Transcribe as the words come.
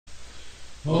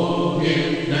Oh,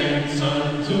 give thanks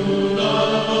unto the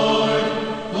Lord,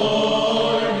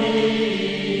 for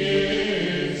he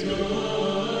is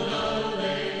good.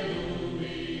 Hallelujah.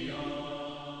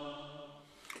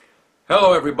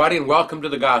 Hello, everybody, and welcome to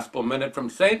the Gospel Minute from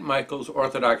St. Michael's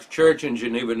Orthodox Church in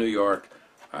Geneva, New York.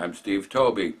 I'm Steve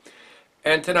Toby.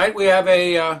 And tonight we have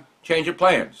a change of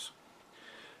plans.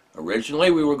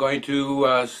 Originally, we were going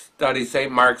to study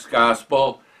St. Mark's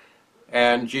Gospel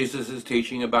and Jesus'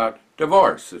 teaching about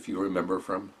divorce, if you remember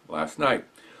from last night.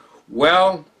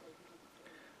 Well,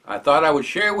 I thought I would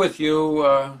share with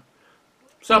you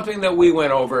something that we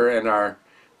went over in our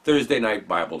Thursday night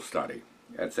Bible study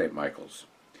at St. Michael's.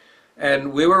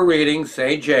 And we were reading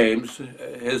St. James,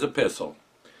 his epistle.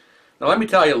 Now let me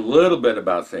tell you a little bit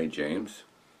about St. James.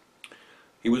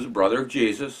 He was a brother of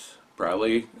Jesus,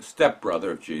 probably a stepbrother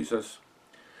of Jesus,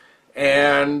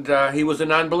 and he was a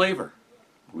non-believer.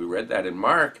 We read that in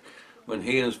Mark when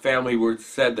he and his family were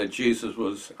said that Jesus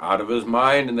was out of his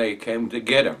mind and they came to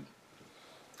get him.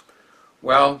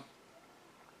 Well,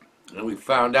 and we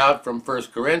found out from 1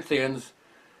 Corinthians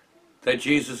that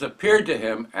Jesus appeared to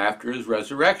him after his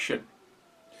resurrection,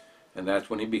 and that's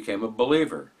when he became a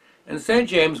believer. And St.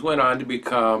 James went on to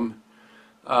become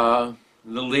the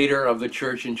leader of the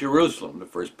church in Jerusalem, the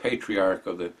first patriarch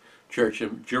of the church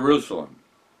in Jerusalem.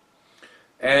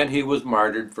 And he was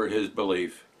martyred for his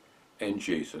belief in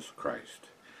Jesus Christ.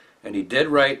 And he did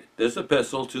write this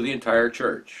epistle to the entire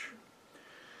church.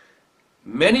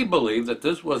 Many believe that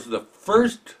this was the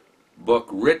first book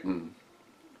written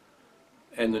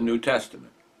in the New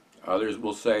Testament. Others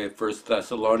will say 1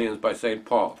 Thessalonians by St.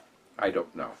 Paul. I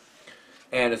don't know.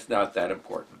 And it's not that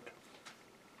important.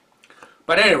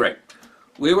 But at any rate,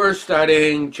 we were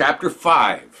studying chapter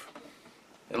 5.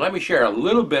 And let me share a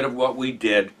little bit of what we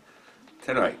did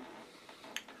tonight.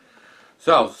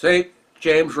 So, St.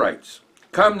 James writes,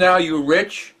 "Come now, you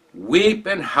rich, weep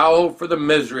and howl for the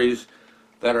miseries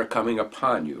that are coming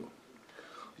upon you.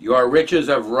 Your riches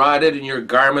have rotted and your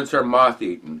garments are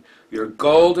moth-eaten. Your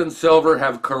gold and silver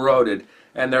have corroded,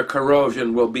 and their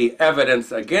corrosion will be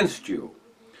evidence against you,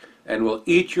 and will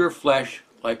eat your flesh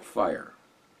like fire.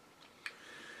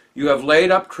 You have laid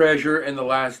up treasure in the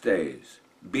last days.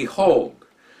 Behold,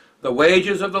 the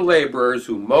wages of the laborers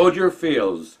who mowed your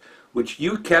fields, which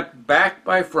you kept back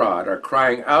by fraud, are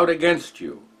crying out against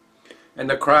you, and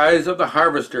the cries of the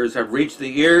harvesters have reached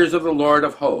the ears of the Lord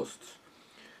of hosts.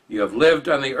 You have lived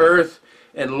on the earth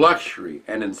in luxury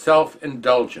and in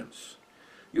self-indulgence.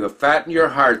 You have fattened your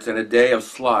hearts in a day of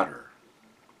slaughter.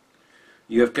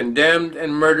 You have condemned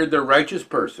and murdered the righteous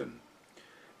person,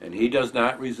 and he does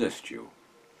not resist you."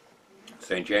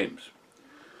 St. James.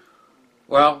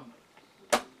 Well,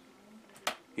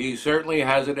 he certainly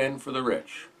has it in for the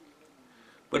rich.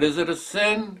 But is it a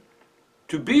sin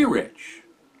to be rich?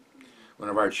 One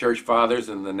of our church fathers,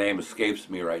 and the name escapes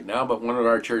me right now, but one of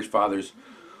our church fathers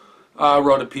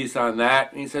wrote a piece on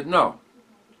that, and he said, no.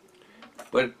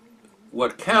 But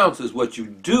what counts is what you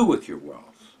do with your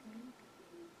wealth.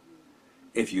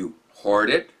 If you hoard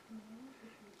it,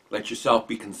 let yourself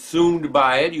be consumed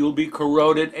by it, you'll be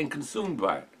corroded and consumed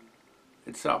by it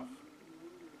itself.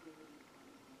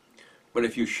 But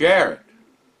if you share it,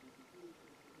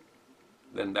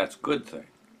 then that's a good thing.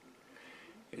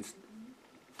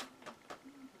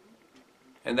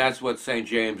 And that's what St.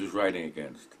 James is writing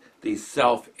against, these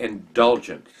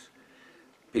self-indulgent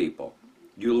people.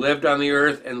 You lived on the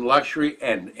earth in luxury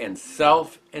and in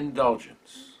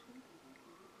self-indulgence.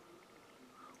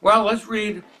 Well, let's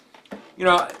read, in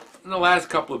the last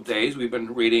couple of days we've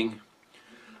been reading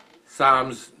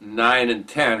Psalms 9 and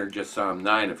 10, or just Psalm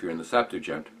 9 if you're in the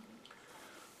Septuagint.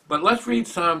 But let's read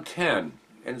Psalm 10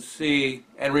 and see,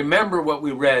 and remember what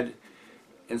we read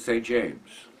in St.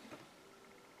 James.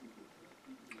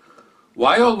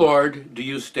 "Why, O Lord, do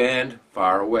you stand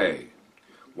far away?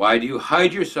 Why do you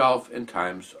hide yourself in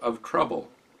times of trouble?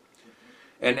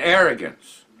 In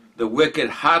arrogance, the wicked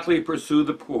hotly pursue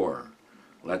the poor.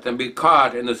 Let them be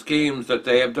caught in the schemes that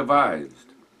they have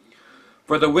devised.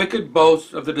 For the wicked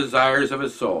boasts of the desires of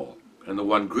his soul, and the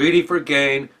one greedy for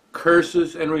gain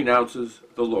curses and renounces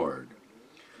the Lord.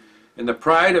 In the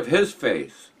pride of his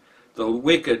face, the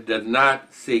wicked does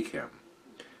not seek him.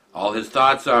 All his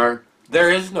thoughts are, there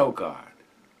is no God.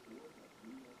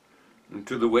 And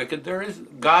to the wicked,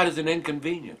 God is an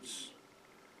inconvenience.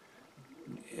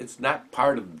 It's not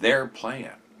part of their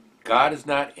plan. God is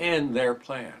not in their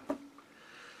plan.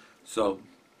 So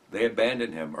they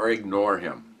abandon him or ignore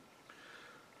him.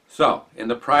 So, in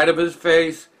the pride of his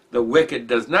face, the wicked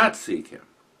does not seek him.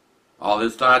 All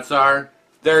his thoughts are,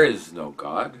 there is no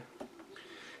God.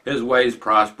 His ways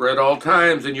prosper at all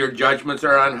times, and your judgments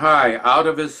are on high, out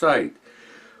of his sight.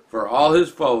 For all his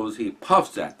foes he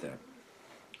puffs at them.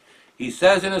 He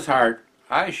says in his heart,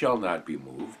 I shall not be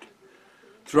moved.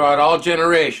 Throughout all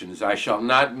generations I shall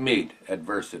not meet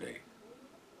adversity.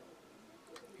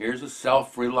 Here's a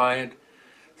self-reliant,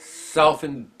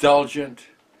 self-indulgent,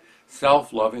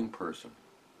 self-loving person.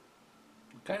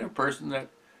 The kind of person that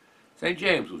St.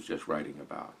 James was just writing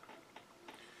about.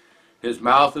 His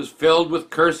mouth is filled with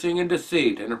cursing and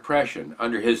deceit and oppression.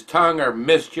 Under his tongue are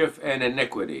mischief and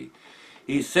iniquity.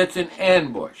 He sits in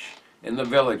ambush in the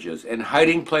villages. In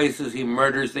hiding places he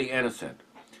murders the innocent.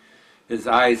 His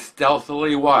eyes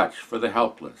stealthily watch for the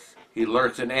helpless. He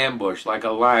lurks in ambush like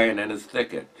a lion in his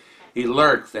thicket. He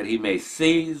lurks that he may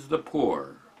seize the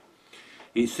poor.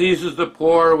 He seizes the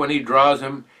poor when he draws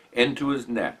him into his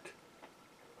net.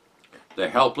 The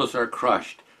helpless are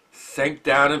crushed, sink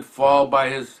down and fall by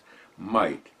his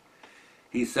might.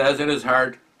 He says in his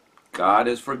heart, God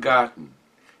is forgotten.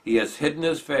 He has hidden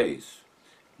his face,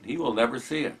 and he will never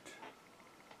see it.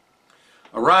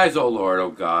 Arise, O Lord, O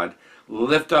God,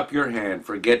 lift up your hand,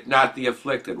 forget not the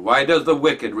afflicted. Why does the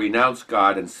wicked renounce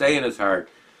God and say in his heart,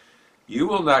 you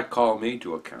will not call me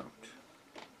to account?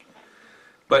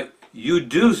 But you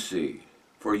do see,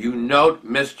 for you note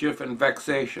mischief and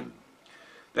vexation,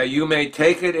 that you may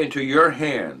take it into your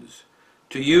hands.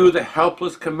 To you the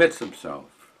helpless commits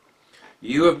himself.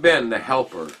 You have been the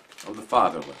helper of the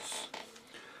fatherless.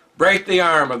 Break the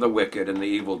arm of the wicked and the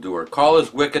evildoer. Call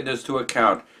his wickedness to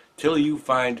account till you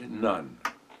find none.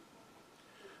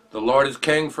 The Lord is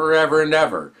king forever and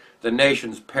ever. The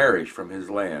nations perish from his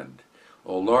land.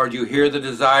 O Lord, you hear the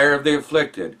desire of the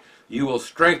afflicted. You will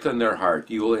strengthen their heart.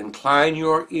 You will incline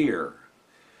your ear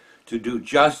to do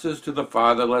justice to the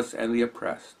fatherless and the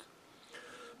oppressed,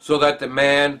 so that the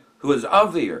man who is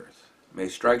of the earth may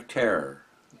strike terror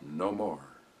no more.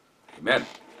 Amen.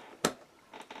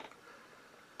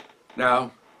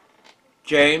 Now,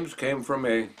 James came from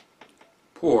a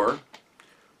poor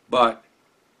but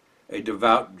a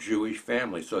devout Jewish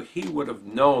family, so he would have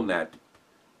known that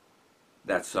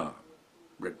psalm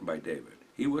written by David.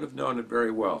 He would have known it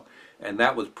very well, and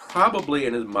that was probably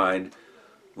in his mind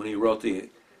when he wrote the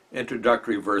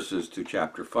introductory verses to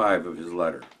chapter 5 of his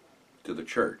letter to the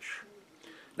church.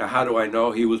 Now, how do I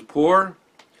know he was poor?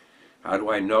 How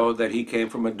do I know that he came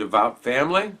from a devout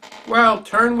family? Well,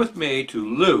 turn with me to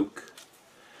Luke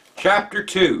chapter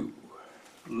 2.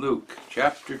 Luke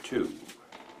chapter 2.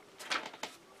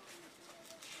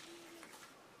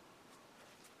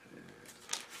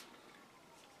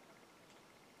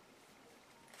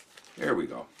 There we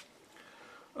go.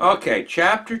 Okay,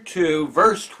 chapter 2,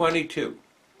 verse 22.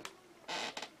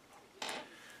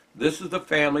 This is the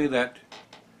family that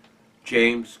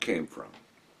James came from.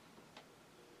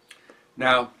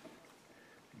 Now,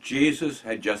 Jesus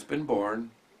had just been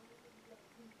born.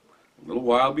 A little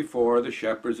while before, the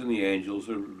shepherds and the angels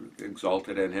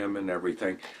exalted in him and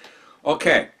everything.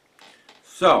 Okay,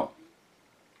 so,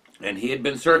 and he had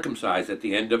been circumcised. At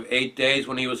the end of 8 days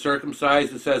when he was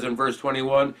circumcised, it says in verse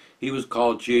 21, he was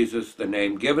called Jesus, the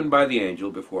name given by the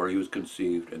angel before he was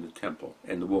conceived in the temple,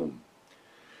 in the womb.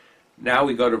 Now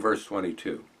we go to verse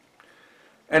 22.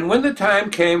 And when the time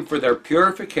came for their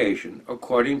purification,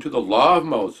 according to the law of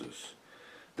Moses,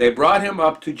 they brought him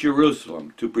up to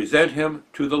Jerusalem to present him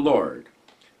to the Lord.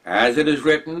 As it is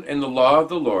written in the law of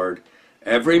the Lord,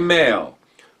 every male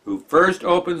who first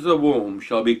opens the womb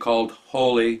shall be called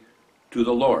holy to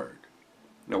the Lord.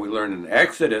 Now we learn in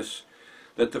Exodus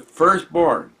that the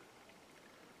firstborn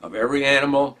of every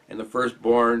animal and the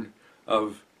firstborn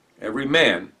of every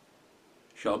man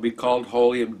shall be called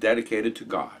holy and dedicated to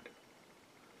God.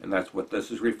 And that's what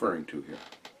this is referring to here.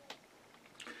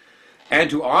 And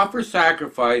to offer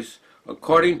sacrifice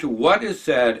according to what is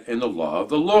said in the law of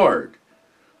the Lord,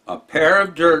 a pair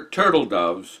of turtle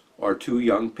doves or 2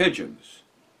 young pigeons.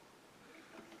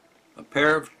 A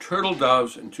pair of turtle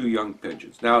doves and 2 young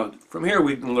pigeons. Now, from here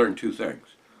we can learn 2 things.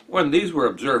 One, these were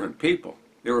observant people.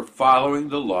 They were following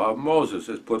the law of Moses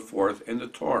as put forth in the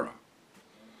Torah.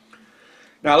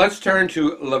 Now let's turn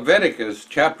to Leviticus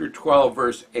chapter 12,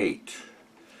 verse 8.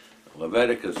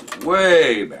 Leviticus is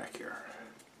way back here.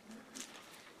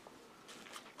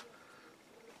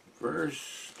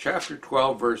 Chapter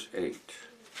 12, verse 8.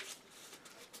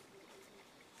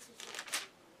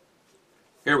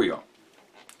 Here we go.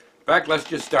 In fact, let's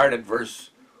just start at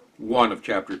verse 1 of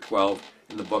chapter 12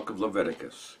 in the book of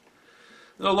Leviticus.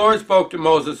 The Lord spoke to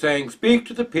Moses, saying, Speak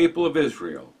to the people of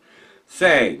Israel,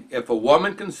 saying, If a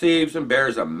woman conceives and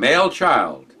bears a male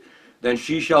child, then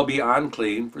she shall be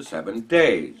unclean for 7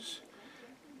 days.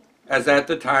 As at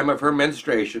the time of her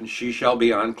menstruation she shall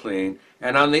be unclean,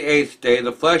 and on the 8th day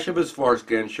the flesh of his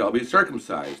foreskin shall be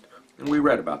circumcised. And we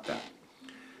read about that.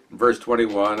 Verse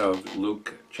 21 of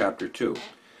Luke chapter 2.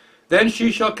 Then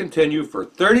she shall continue for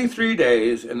 33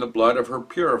 days in the blood of her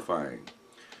purifying.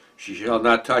 She shall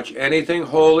not touch anything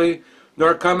holy,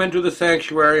 nor come into the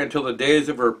sanctuary until the days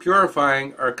of her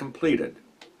purifying are completed.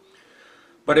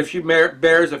 But if she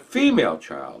bears a female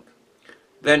child,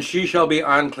 then she shall be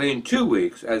unclean 2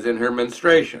 weeks, as in her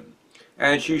menstruation,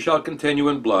 and she shall continue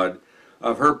in blood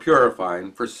of her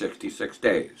purifying for 66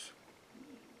 days.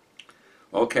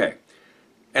 Okay,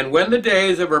 and when the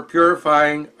days of her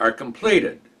purifying are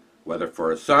completed, whether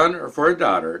for a son or for a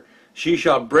daughter, she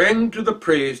shall bring to the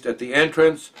priest at the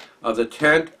entrance of the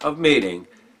tent of meeting,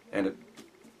 and at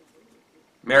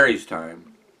Mary's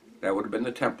time, that would have been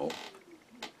the temple,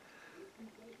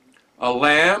 a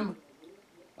lamb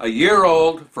a year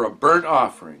old for a burnt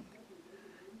offering,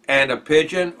 and a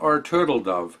pigeon or a turtle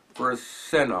dove for a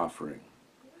sin offering.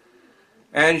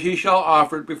 And she shall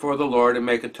offer it before the Lord and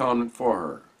make atonement for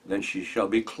her. Then she shall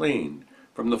be clean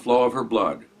from the flow of her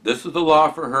blood. This is the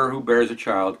law for her who bears a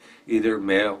child, either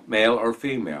male or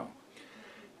female.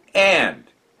 And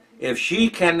if she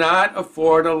cannot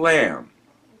afford a lamb,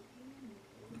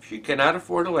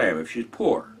 if she's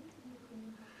poor,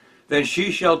 then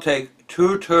she shall take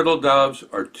 2 turtle doves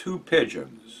or 2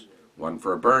 pigeons, one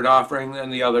for a burnt offering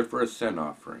and the other for a sin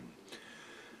offering.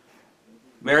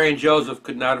 Mary and Joseph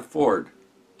could not afford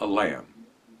a lamb.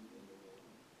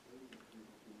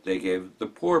 They gave the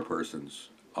poor person's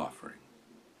offering.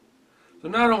 So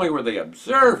not only were they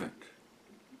observant,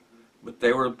 but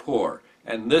they were poor.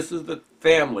 And this is the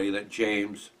family that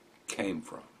James came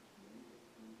from.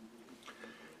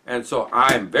 And so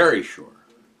I'm very sure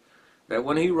that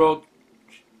when he wrote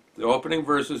the opening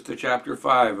verses to chapter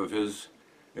 5 of his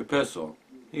epistle,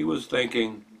 he was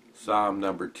thinking Psalm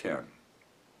number 10.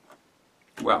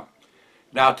 Well,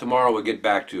 now tomorrow we'll get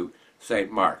back to St.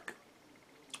 Mark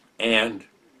and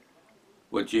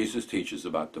what Jesus teaches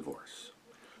about divorce.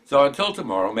 So until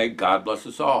tomorrow, may God bless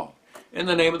us all. In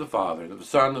the name of the Father, and of the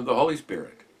Son, and of the Holy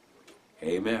Spirit.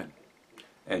 Amen.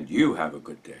 And you have a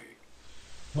good day.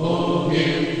 Oh,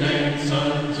 give thanks.